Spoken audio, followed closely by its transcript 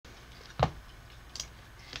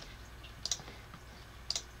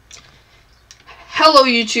Hello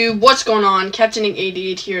YouTube, what's going on?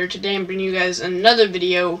 Captain88 here. Today I'm bringing you guys another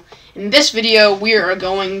video. In this video we are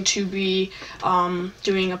going to be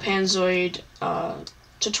doing a Panzoid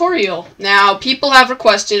tutorial. Now people have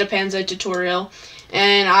requested a Panzoid tutorial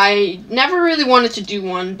and I never really wanted to do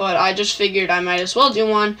one, but I just figured I might as well do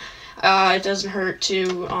one. It doesn't hurt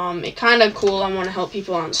to, it's kind of cool. I want to help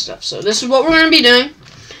people out and stuff. So this is what we're going to be doing.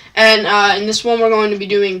 And in this one, we're going to be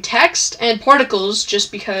doing text and particles,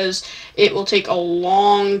 just because it will take a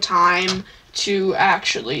long time to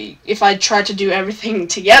actually, if I tried to do everything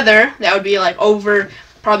together, that would be like over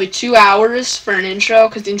probably 2 hours for an intro,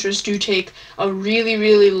 because intros do take a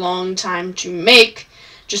really long time to make,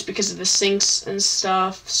 just because of the syncs and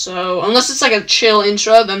stuff. So unless it's like a chill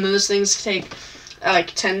intro, then those things take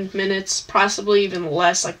like 10 minutes, possibly even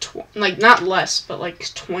less, like not less, but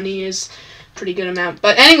like 20 is pretty good amount.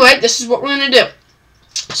 But anyway, this is what we're going to do.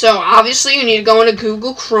 So obviously you need to go into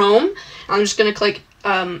Google Chrome. I'm just going to click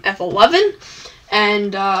F11,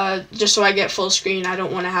 and just so I get full screen, I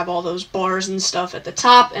don't want to have all those bars and stuff at the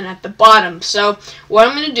top and at the bottom. So what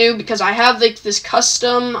I'm going to do, because I have like this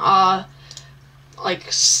custom like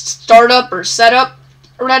startup or setup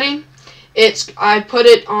ready, I put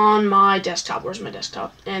it on my desktop. Where's my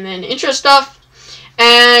desktop? And then intro stuff.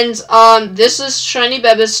 And this is Shiny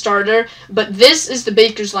Beba's starter, but this is the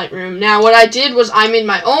Baker's Lightroom. Now, what I did was I made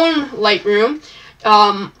my own Lightroom.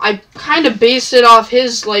 I kind of based it off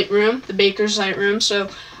his Lightroom, the Baker's Lightroom, so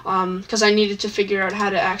because I needed to figure out how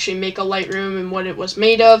to actually make a Lightroom and what it was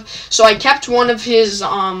made of. So I kept one of his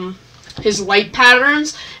light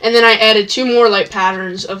patterns, and then I added 2 more light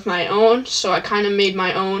patterns of my own. So I kind of made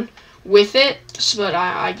my own with it, but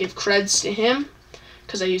I give creds to him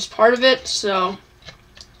because I used part of it. So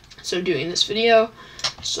doing this video.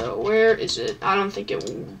 So where is it? I don't think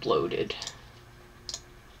it loaded.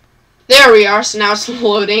 There we are. So now it's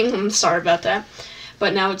loading. I'm sorry about that,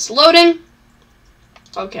 but now it's loading.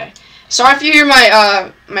 Okay. Sorry if you hear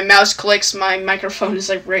my my mouse clicks. My microphone is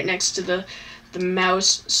like right next to the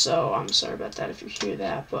mouse, so I'm sorry about that if you hear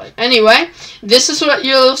that. But anyway, this is what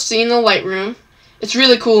you'll see in the Lightroom. It's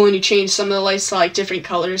really cool when you change some of the lights to like different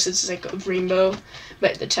colors. It's like a rainbow,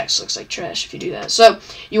 but the text looks like trash if you do that. So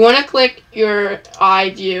you want to click your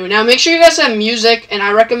eye view. Now make sure you guys have music, and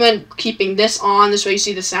I recommend keeping this on. This way you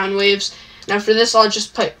see the sound waves. Now for this, I'll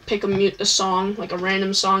just pick a song, like a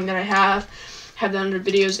random song that I have that under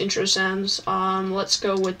videos, intro sounds. Let's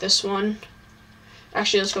go with this one.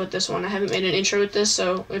 Actually, let's go with this one. I haven't made an intro with this,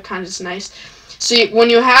 so it kind of is nice. See, when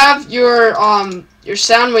you have your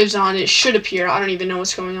sound waves on, it should appear. I don't even know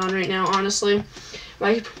what's going on right now, honestly.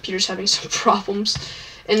 My computer's having some problems,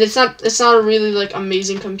 and it's not a really like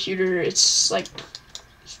amazing computer. It's like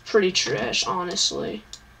pretty trash, honestly.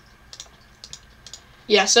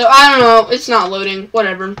 Yeah, so I don't know. It's not loading.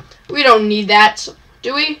 Whatever. We don't need that, so,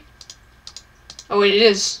 do we? Oh wait, it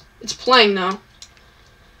is. It's playing though.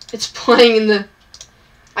 It's playing in the.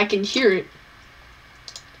 I can hear it.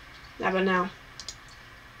 How about now?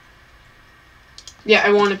 Yeah,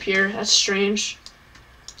 it won't appear. That's strange.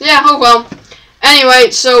 Yeah, oh well.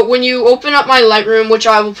 Anyway, so when you open up my Lightroom, which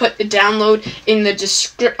I will put the download in the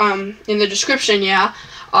description, yeah,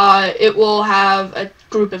 it will have a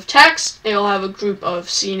group of text. It will have a group of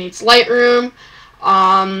CN8's Lightroom.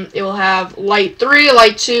 It will have Light 3,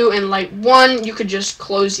 Light 2, and Light 1. You could just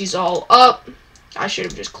close these all up. I should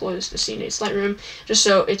have just closed the CN8's Lightroom just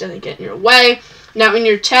so it doesn't get in your way. Now in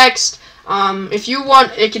your text, if you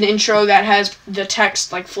want like an intro that has the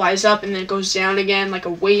text like flies up and then goes down again like a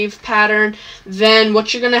wave pattern, then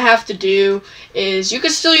what you're gonna have to do is you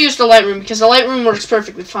can still use the Lightroom, because the Lightroom works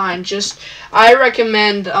perfectly fine. Just I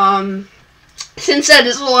recommend, since that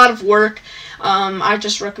is a lot of work, I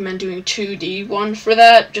just recommend doing 2D one for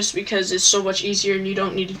that, just because it's so much easier and you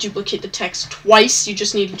don't need to duplicate the text twice. You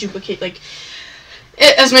just need to duplicate like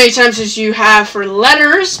as many times as you have for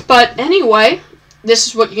letters. But anyway, this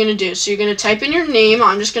is what you're going to do. So you're going to type in your name.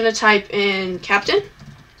 I'm just going to type in Captain.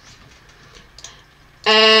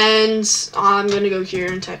 And I'm going to go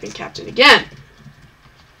here and type in Captain again.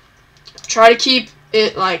 Try to keep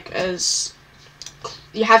it like as...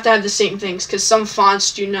 You have to have the same things, because some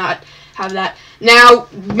fonts do not have that. Now,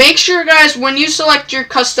 make sure, guys, when you select your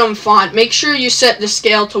custom font, make sure you set the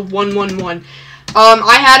scale to 111.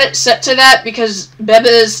 I had it set to that because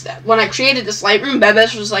Beba's, when I created this Lightroom,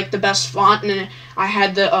 Beba's was like the best font, and I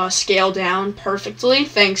had the scale down perfectly,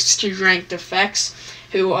 thanks to Ranked Effects,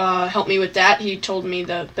 who helped me with that. He told me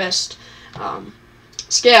the best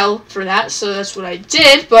scale for that, so that's what I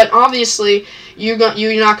did. But obviously, you're not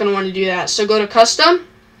going to want to do that. So go to Custom,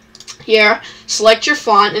 here, select your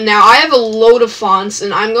font, and now I have a load of fonts,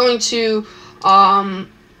 and I'm going to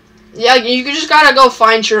yeah, you just gotta go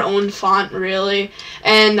find your own font, really.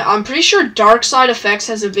 And I'm pretty sure Dark Side Effects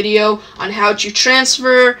has a video on how to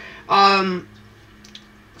transfer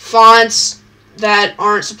fonts that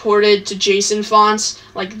aren't supported to JSON fonts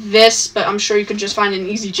like this, but I'm sure you could just find an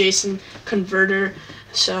easy JSON converter,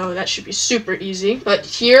 so that should be super easy. But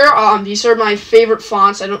here, these are my favorite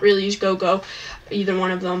fonts. I don't really use GoGo, either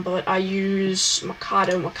one of them, but I use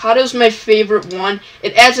Mikado. Mikado's my favorite one.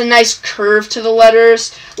 It adds a nice curve to the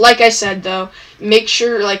letters. Like I said, though, make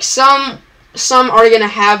sure, like, some are gonna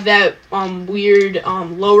have that weird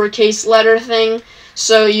lowercase letter thing,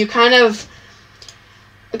 so you kind of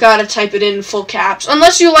gotta type it in full caps,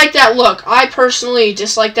 unless you like that look. I personally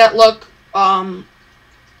dislike that look,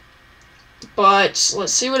 but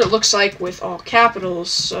let's see what it looks like with all capitals.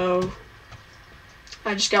 So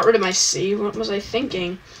I just got rid of my C. What was I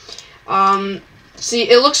thinking? See,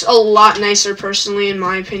 it looks a lot nicer, personally, in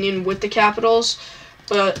my opinion, with the capitals,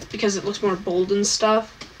 but because it looks more bold and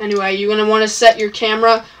stuff. Anyway, you're going to want to set your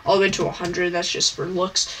camera all the way to 100. That's just for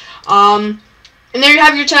looks. And there you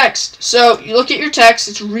have your text. So you look at your text.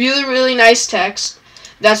 It's really, really nice text.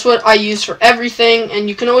 That's what I use for everything, and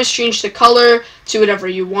you can always change the color to whatever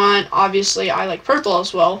you want. Obviously, I like purple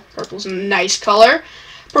as well. Purple's a nice color.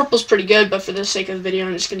 Purple's pretty good, but for the sake of the video,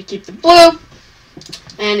 I'm just going to keep the blue.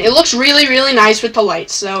 And it looks really, really nice with the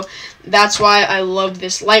lights, so that's why I love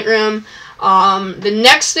this Lightroom. The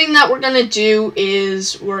next thing that we're going to do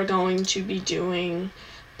is we're going to be doing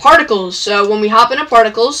particles. So when we hop into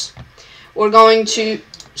particles, we're going to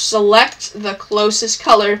select the closest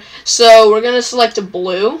color. So we're going to select a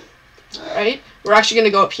blue, right? We're actually going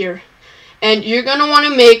to go up here. And you're going to want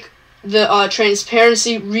to make the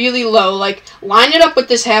transparency really low, like line it up with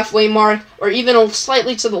this halfway mark or even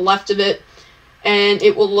slightly to the left of it, and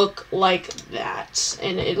it will look like that.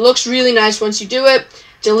 And it looks really nice once you do it.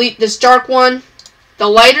 Delete this dark one. The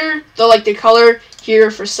lighter, the color here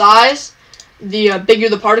for size, the bigger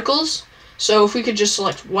the particles. So if we could just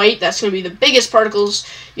select white, that's going to be the biggest particles.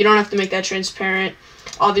 You don't have to make that transparent.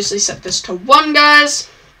 Obviously set this to 1, guys.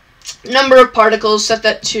 Number of particles, set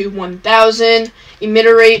that to 1000.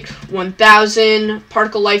 Emitter rate, 1000.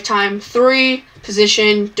 Particle lifetime, 3.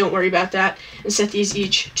 Position, don't worry about that. And set these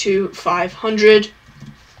each to 500.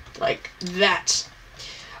 Like that.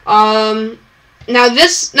 Now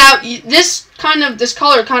this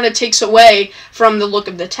color kind of takes away from the look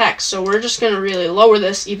of the text. So we're just going to really lower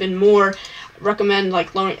this even more. Recommend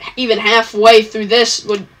like lowering even halfway through this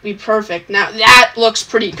would be perfect. Now that looks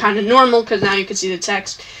pretty kind of normal because now you can see the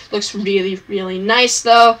text. Looks really, really nice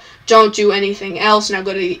though. Don't do anything else. Now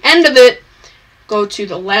go to the end of it, go to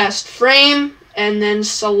the last frame, and then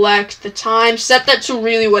select the time. Set that to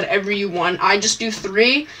really whatever you want. I just do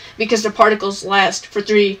 3 because the particles last for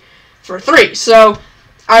 3. So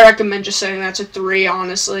I recommend just setting that to 3,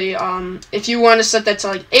 honestly. If you want to set that to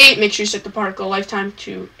like 8, make sure you set the particle lifetime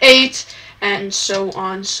to 8. And so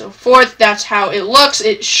on and so forth. That's how it looks.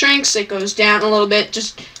 It shrinks, it goes down a little bit.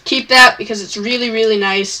 Just keep that because it's really, really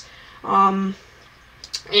nice. And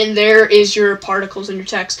there is your particles in your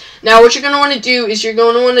text. Now what you're going to want to do is you're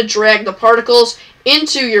going to want to drag the particles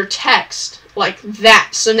into your text like that.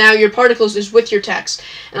 So now your particles is with your text.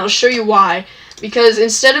 And I'll show you why. Because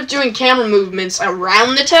instead of doing camera movements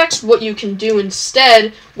around the text, what you can do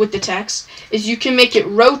instead with the text is you can make it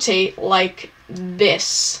rotate like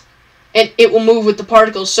this. And it will move with the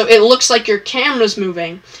particles, so it looks like your camera's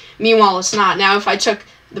moving. Meanwhile, it's not. Now, if I took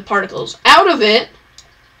the particles out of it,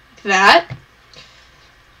 like that,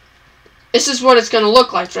 this is what it's going to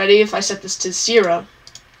look like. Ready? If I set this to 0,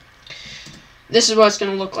 this is what it's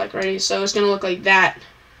going to look like. Ready? So it's going to look like that.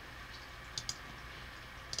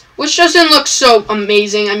 Which doesn't look so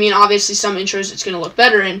amazing. I mean, obviously, some intros it's going to look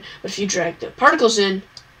better in, but if you drag the particles in,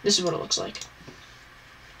 this is what it looks like.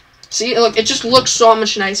 See, look, it just looks so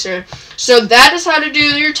much nicer. So that is how to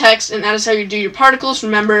do your text, and that is how you do your particles.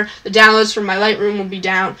 Remember, the downloads for my Lightroom will be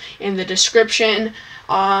down in the description.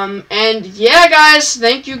 And yeah, guys,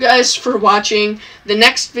 thank you guys for watching. The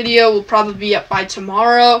next video will probably be up by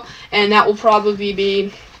tomorrow, and that will probably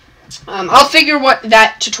be, I'll figure what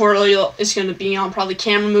that tutorial is going to be on, probably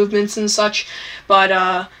camera movements and such.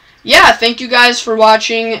 But, yeah, thank you guys for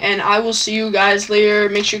watching, and I will see you guys later.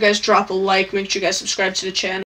 Make sure you guys drop a like, make sure you guys subscribe to the channel.